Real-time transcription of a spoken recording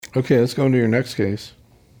Okay, let's go into your next case.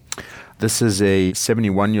 This is a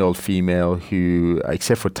 71-year-old female who,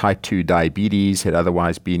 except for type 2 diabetes, had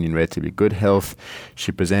otherwise been in relatively good health.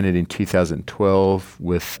 She presented in 2012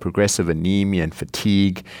 with progressive anemia and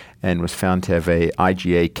fatigue and was found to have a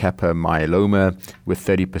IgA kappa myeloma with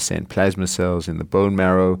 30% plasma cells in the bone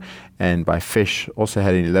marrow, and by FISH also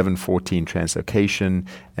had an 11-14 translocation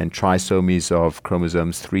and trisomies of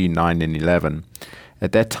chromosomes 3, 9, and 11.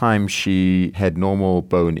 At that time, she had normal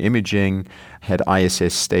bone imaging, had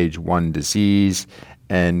ISS stage 1 disease,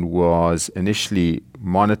 and was initially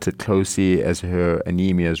monitored closely as her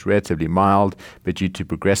anemia is relatively mild, but due to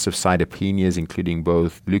progressive cytopenias, including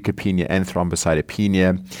both leukopenia and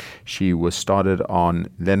thrombocytopenia, she was started on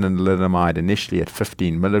lenalidomide initially at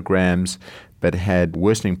 15 milligrams, but had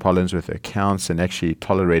worsening problems with her counts and actually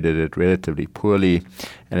tolerated it relatively poorly,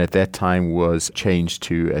 and at that time was changed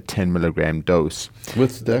to a 10 milligram dose.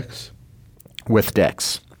 With Dex? With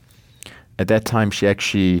Dex. At that time, she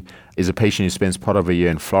actually is a patient who spends part of a year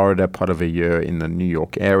in Florida, part of a year in the New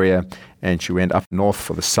York area, and she went up north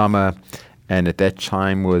for the summer, and at that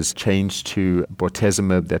time was changed to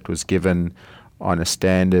bortezomib that was given on a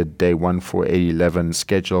standard day 1 for 8-11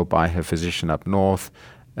 schedule by her physician up north.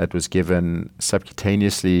 It was given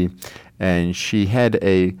subcutaneously, and she had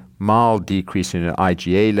a mild decrease in her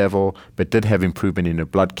IgA level, but did have improvement in her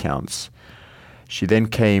blood counts. She then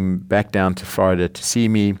came back down to Florida to see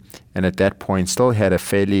me, and at that point still had a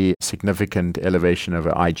fairly significant elevation of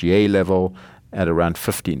her IgA level at around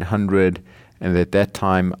 1,500, and at that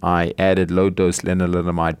time I added low-dose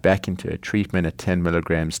lenalidomide back into her treatment at 10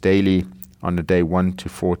 milligrams daily on a day 1 to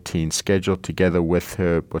 14 schedule, together with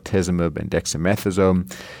her bortezomib and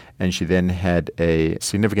dexamethasone, and she then had a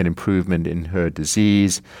significant improvement in her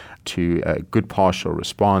disease to a good partial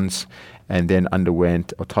response, and then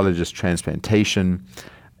underwent autologous transplantation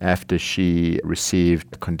after she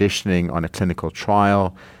received conditioning on a clinical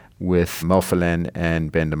trial with melphalan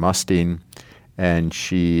and bendamustine, and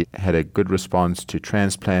she had a good response to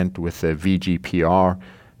transplant with a VGPR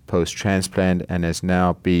post-transplant and has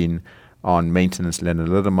now been on maintenance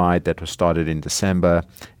lenalidomide that was started in December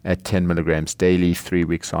at 10 milligrams daily, 3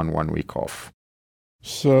 weeks on, 1 week off.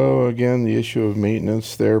 So again, the issue of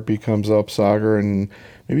maintenance therapy comes up, Sagar, and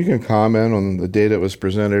maybe you can comment on the data that was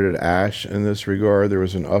presented at ASH in this regard. There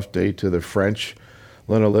was an update to the French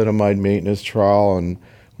lenalidomide maintenance trial, and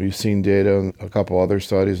we've seen data in a couple other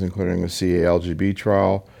studies, including the CALGB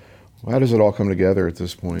trial. How does it all come together at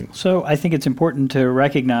this point? So I think it's important to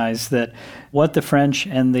recognize that what the French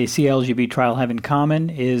and the CALGB trial have in common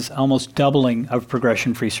is almost doubling of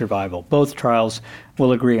progression-free survival. Both trials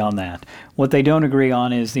will agree on that. What they don't agree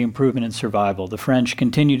on is the improvement in survival. The French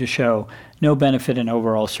continue to show no benefit in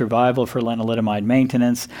overall survival for lenalidomide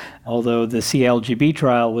maintenance, although the CALGB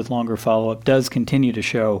trial with longer follow-up does continue to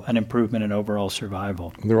show an improvement in overall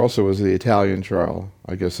survival. There also was the Italian trial,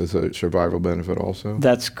 I guess, as a survival benefit also.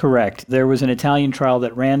 That's correct. There was an Italian trial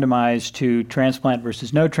that randomized to transplant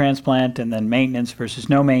versus no transplant, and then maintenance versus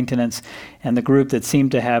no maintenance, and the group that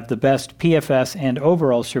seemed to have the best PFS and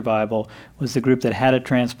overall survival was the group that had a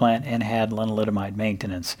transplant and had lenalidomide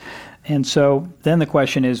maintenance. And so then the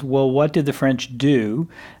question is, well, what did the French do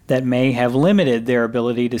that may have limited their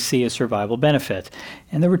ability to see a survival benefit?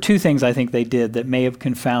 And there were two things I think they did that may have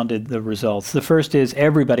confounded the results. The first is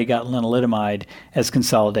everybody got lenalidomide as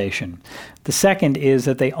consolidation. The second is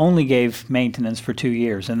that they only gave maintenance for 2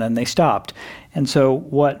 years and then they stopped. And so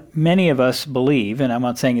what many of us believe, and I'm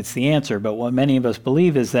not saying it's the answer, but what many of us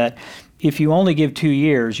believe is that if you only give 2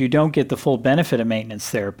 years, you don't get the full benefit of maintenance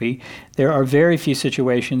therapy. There are very few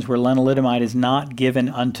situations where lenalidomide is not given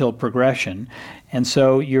until progression. And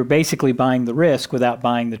so you're basically buying the risk without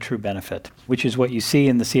buying the true benefit, which is what you see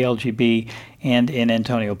in the CLGB and in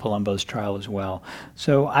Antonio Palumbo's trial as well.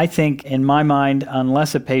 So I think, in my mind,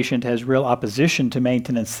 unless a patient has real opposition to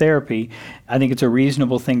maintenance therapy, I think it's a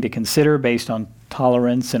reasonable thing to consider based on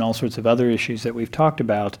tolerance and all sorts of other issues that we've talked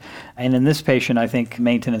about. And in this patient, I think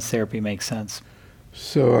maintenance therapy makes sense.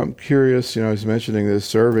 So I'm curious, I was mentioning this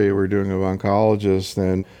survey we're doing of oncologists,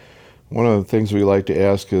 and one of the things we like to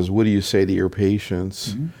ask is, what do you say to your patients?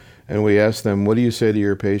 Mm-hmm. And we ask them, what do you say to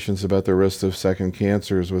your patients about the risk of second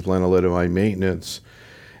cancers with lenalidomide maintenance?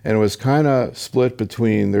 And it was kind of split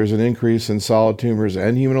between there's an increase in solid tumors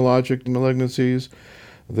and hematologic malignancies.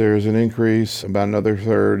 There's an increase, about another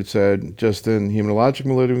third said just in hematologic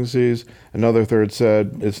malignancies. Another third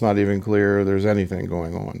said it's not even clear there's anything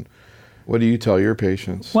going on. What do you tell your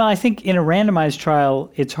patients? Well, I think in a randomized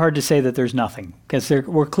trial, it's hard to say that there's nothing because there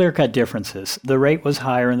were clear-cut differences. The rate was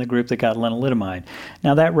higher in the group that got lenalidomide.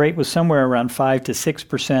 Now, that rate was somewhere around 5 to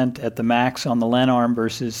 6% at the max on the len arm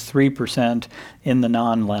versus 3% in the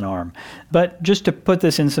non-len arm. But just to put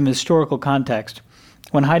this in some historical context,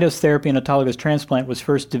 when high-dose therapy and autologous transplant was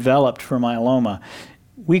first developed for myeloma,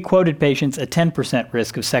 we quoted patients a 10%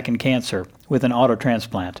 risk of second cancer with an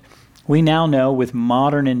autotransplant. We now know with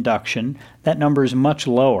modern induction, that number is much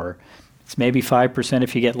lower. It's maybe 5%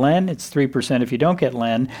 if you get len, it's 3% if you don't get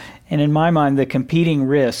len. And in my mind, the competing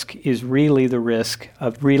risk is really the risk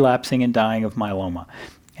of relapsing and dying of myeloma.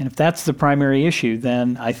 And if that's the primary issue,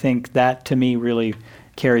 then I think that, to me, really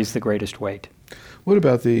carries the greatest weight. What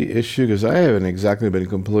about the issue, because I haven't exactly been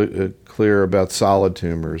completely clear about solid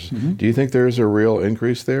tumors. Do you think there's a real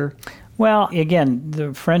increase there? Well, again,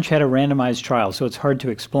 the French had a randomized trial, so it's hard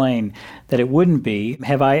to explain that it wouldn't be.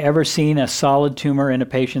 Have I ever seen a solid tumor in a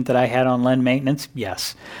patient that I had on len maintenance?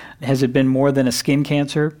 Yes. Has it been more than a skin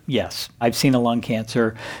cancer? Yes. I've seen a lung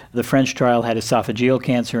cancer. The French trial had esophageal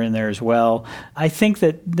cancer in there as well. I think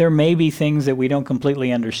that there may be things that we don't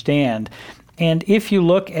completely understand. And if you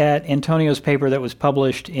look at Antonio's paper that was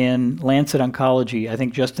published in Lancet Oncology, I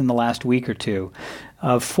think just in the last week or two,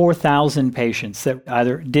 of 4,000 patients that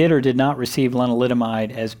either did or did not receive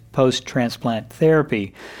lenalidomide as post-transplant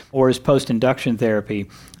therapy or as post-induction therapy,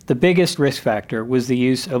 the biggest risk factor was the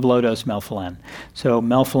use of low-dose melphalan. So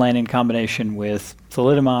melphalan in combination with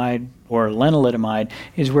thalidomide or lenalidomide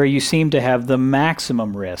is where you seem to have the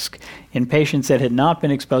maximum risk. In patients that had not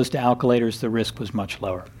been exposed to alkylators, the risk was much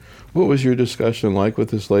lower. What was your discussion like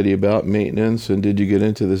with this lady about maintenance, and did you get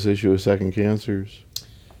into this issue of second cancers?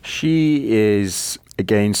 She is,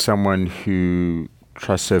 again, someone who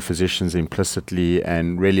trusts her physicians implicitly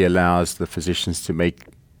and really allows the physicians to make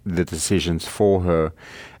the decisions for her.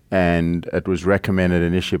 And it was recommended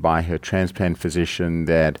initially by her transplant physician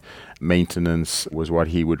that maintenance was what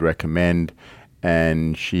he would recommend.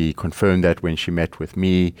 And she confirmed that when she met with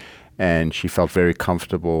me, and she felt very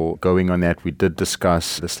comfortable going on that. We did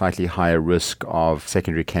discuss the slightly higher risk of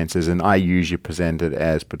secondary cancers, and I usually present it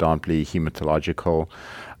as predominantly hematological.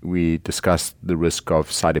 We discussed the risk of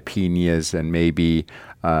cytopenias and maybe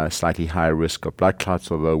slightly higher risk of blood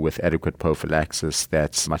clots, although with adequate prophylaxis,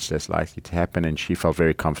 that's much less likely to happen, and she felt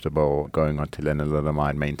very comfortable going on to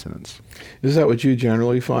lenalidomide maintenance. Is that what you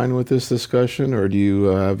generally find with this discussion, or do you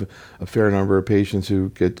have a fair number of patients who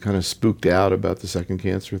get kind of spooked out about the second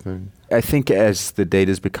cancer thing? I think as the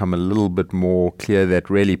data has become a little bit more clear that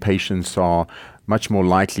really patients are much more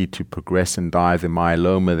likely to progress and die of a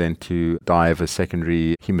myeloma than to die of a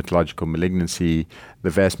secondary hematological malignancy, the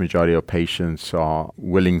vast majority of patients are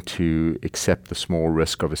willing to accept the small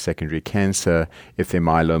risk of a secondary cancer if their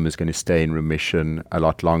myeloma is going to stay in remission a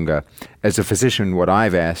lot longer. As a physician, what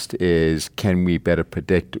I've asked is, can we better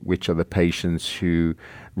predict which are the patients who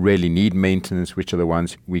really need maintenance, which are the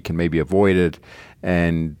ones we can maybe avoid it,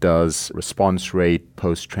 and does response rate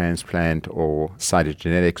post-transplant or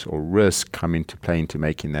cytogenetics or risk come into play into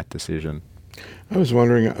making that decision? I was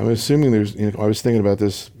wondering, I'm assuming I was thinking about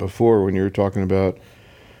this before when you were talking about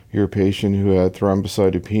your patient who had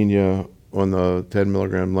thrombocytopenia on the 10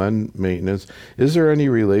 milligram len maintenance. Is there any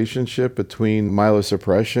relationship between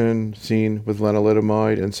myelosuppression seen with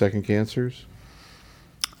lenalidomide and second cancers?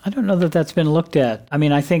 I don't know that that's been looked at. I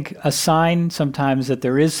mean, I think a sign sometimes that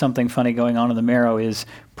there is something funny going on in the marrow is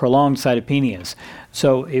prolonged cytopenias.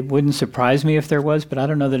 So it wouldn't surprise me if there was, but I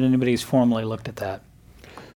don't know that anybody's formally looked at that.